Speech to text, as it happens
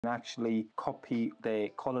actually copy the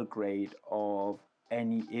color grade of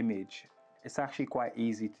any image. It's actually quite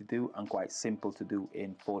easy to do and quite simple to do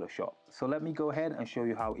in Photoshop. So let me go ahead and show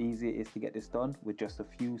you how easy it is to get this done with just a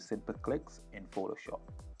few simple clicks in Photoshop.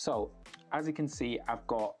 So as you can see, I've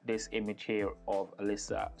got this image here of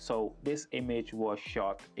Alyssa. So this image was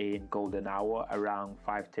shot in golden hour around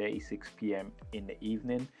 5:36 p.m. in the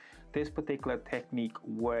evening. This particular technique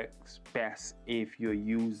works best if you're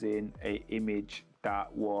using an image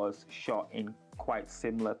that was shot in quite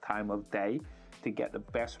similar time of day. To get the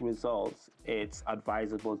best results, it's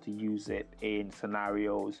advisable to use it in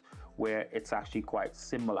scenarios where it's actually quite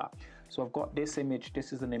similar. So I've got this image.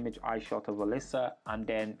 This is an image I shot of Alyssa, and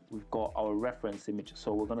then we've got our reference image.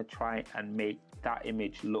 So we're going to try and make that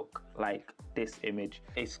image look like this image.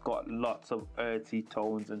 It's got lots of earthy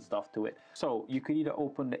tones and stuff to it. So you could either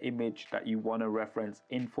open the image that you want to reference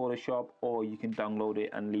in Photoshop, or you can download it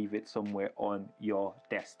and leave it somewhere on your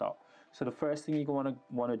desktop. So the first thing you're going to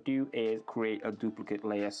want to do is create a duplicate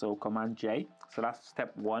layer. So Command J. So that's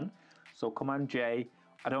step one. So Command J.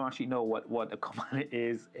 I don't actually know what the command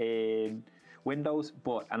is in Windows,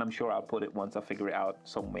 and I'm sure I'll put it once I figure it out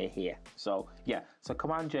somewhere here. So yeah, so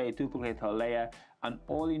Command J, duplicate our layer, and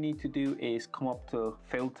all you need to do is come up to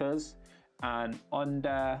filters, and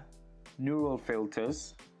under neural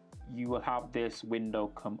filters you will have this window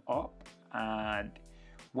come up, and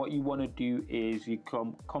what you want to do is you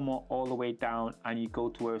come all the way down and you go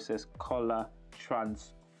to where it says color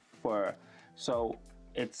transfer. So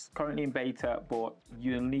it's currently in beta, but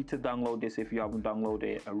you'll need to download this if you haven't downloaded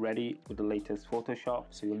it already with the latest Photoshop.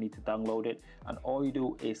 So you'll need to download it, and all you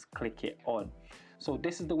do is click it on. So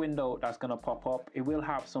this is the window that's going to pop up. It will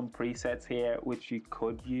have some presets here which you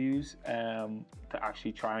could use to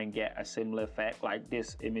actually try and get a similar effect. Like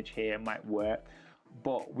this image here might work,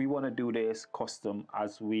 but we want to do this custom,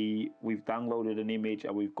 as we've downloaded an image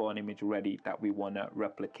and we've got an image ready that we want to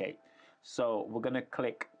replicate. So we're going to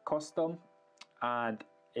click custom, and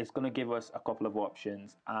it's going to give us a couple of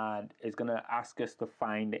options, and it's going to ask us to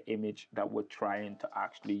find the image that we're trying to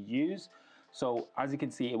actually use. So as you can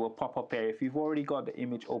see, it will pop up here. If you've already got the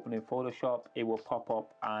image open in Photoshop, it will pop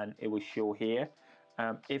up and it will show here.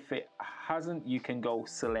 If it hasn't, you can go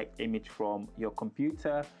select image from your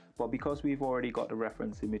computer, but because we've already got the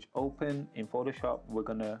reference image open in Photoshop, we're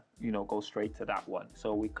gonna go straight to that one.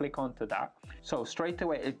 So we click onto that. So straight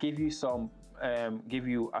away it give you some give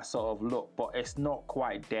you a sort of look, but it's not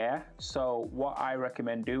quite there. So what I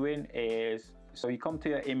recommend doing is, so you come to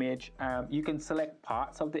your image, you can select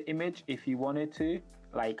parts of the image if you wanted to,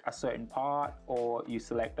 like a certain part, or you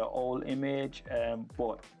select the whole image,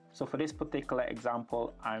 so for this particular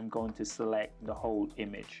example, I'm going to select the whole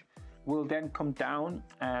image. We'll then come down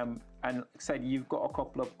and said you've got a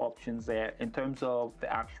couple of options there in terms of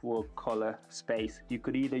the actual color space. You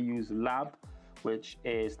could either use lab, which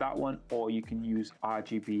is that one, or you can use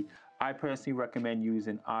RGB. I personally recommend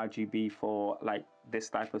using RGB for like this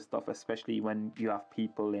type of stuff, especially when you have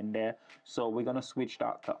people in there. So we're going to switch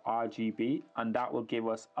that to RGB, and that will give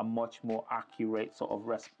us a much more accurate sort of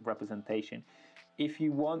representation. If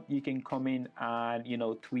you want, you can come in and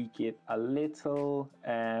tweak it a little,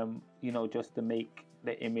 just to make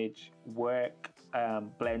the image work,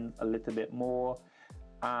 blend a little bit more.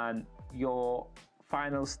 And your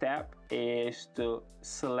final step is to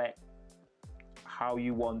select how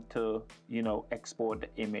you want to export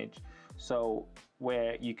the image. So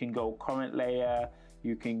where you can go current layer,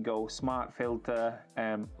 you can go smart filter,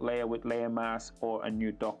 layer with layer mask, or a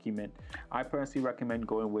new document. I personally recommend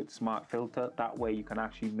going with smart filter. That way you can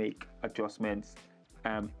actually make adjustments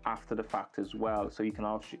after the fact as well. So you can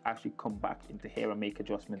actually come back into here and make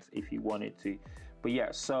adjustments if you wanted to. But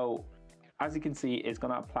yeah, so as you can see, it's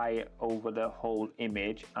going to apply it over the whole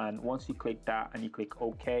image, and once you click that and you click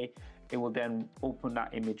OK, it will then open that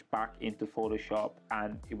image back into Photoshop,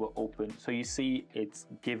 and it will open. So you see it's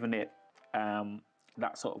given it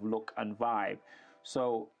that sort of look and vibe.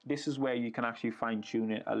 So this is where you can actually fine tune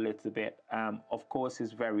it a little bit. Of course,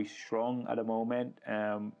 it's very strong at the moment.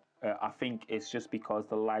 I think it's just because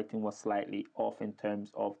the lighting was slightly off in terms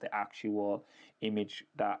of the actual image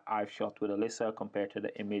that I've shot with Alyssa compared to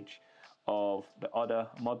the image of the other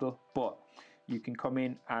model. But you can come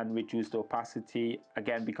in and reduce the opacity.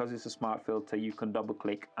 Again, because it's a smart filter, you can double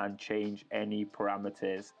click and change any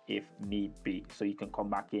parameters if need be. So you can come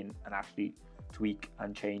back in and actually tweak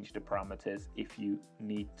and change the parameters if you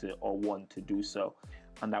need to or want to do so,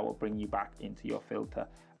 and that will bring you back into your filter.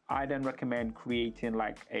 I then recommend creating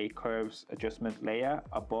like a curves adjustment layer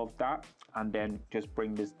above that, and then just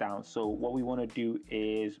bring this down. So what we want to do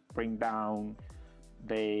is bring the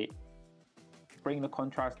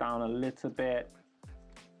contrast down a little bit,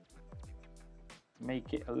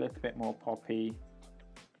 make it a little bit more poppy,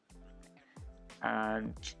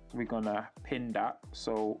 and we're gonna pin that.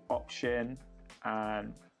 So Option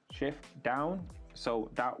and Shift down. So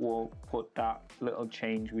that will put that little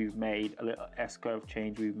change we've made, a little S-curve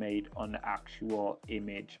change we've made on the actual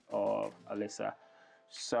image of Alyssa.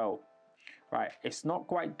 So, right, it's not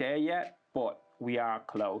quite there yet, but we are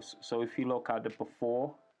close. So if you look at the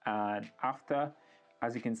before and after,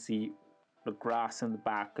 as you can see, the grass in the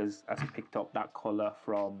back has picked up that color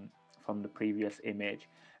from the previous image.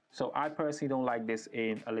 So I personally don't like this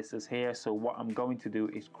in Alyssa's hair. So what I'm going to do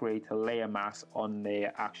is create a layer mask on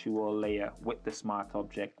the actual layer with the smart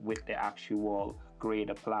object, with the actual grade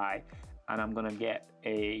apply. And I'm gonna get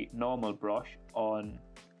a normal brush on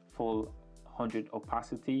full 100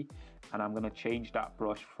 opacity. And I'm gonna change that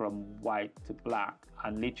brush from white to black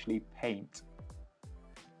and literally paint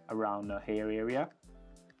around the hair area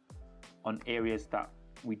on areas that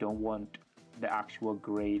we don't want the actual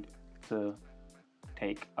grade to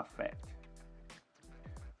take effect.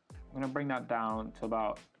 I'm gonna bring that down to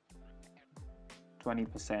about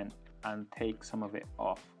 20% and take some of it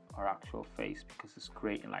off our actual face because it's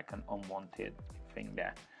creating like an unwanted thing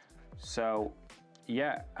there. So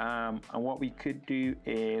yeah, and what we could do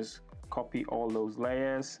is copy all those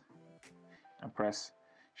layers and press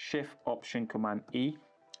Shift Option Command E,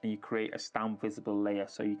 and you create a stamp visible layer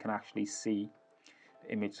so you can actually see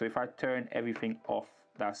the image. So if I turn everything off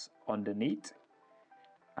that's underneath,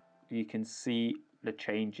 you can see the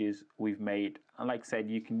changes we've made. And like I said,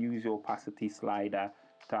 you can use your opacity slider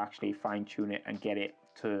to actually fine tune it and get it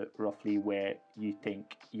to roughly where you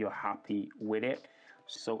think you're happy with it.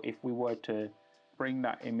 So if we were to bring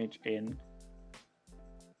that image in,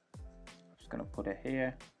 I'm just gonna put it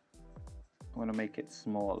here. I'm gonna make it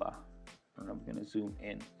smaller and I'm gonna zoom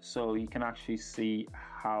in so you can actually see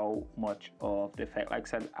how much of the effect. Like I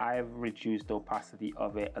said, I've reduced the opacity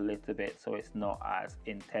of it a little bit so it's not as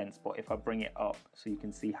intense, but if I bring it up so you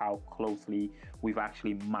can see how closely we've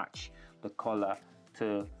actually matched the color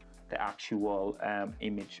to the actual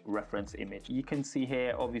image, reference image. You can see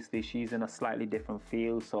here, obviously she's in a slightly different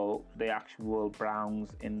field, so the actual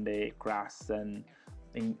browns in the grass and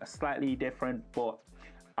slightly different, but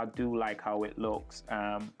I do like how it looks,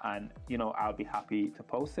 and you know, I'll be happy to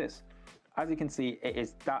post this. As you can see, it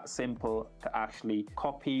is that simple to actually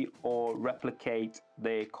copy or replicate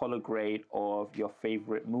the color grade of your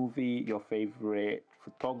favorite movie, your favorite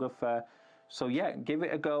photographer. So yeah, give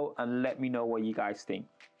it a go and let me know what you guys think.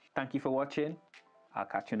 Thank you for watching. I'll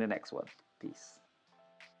catch you in the next one. Peace.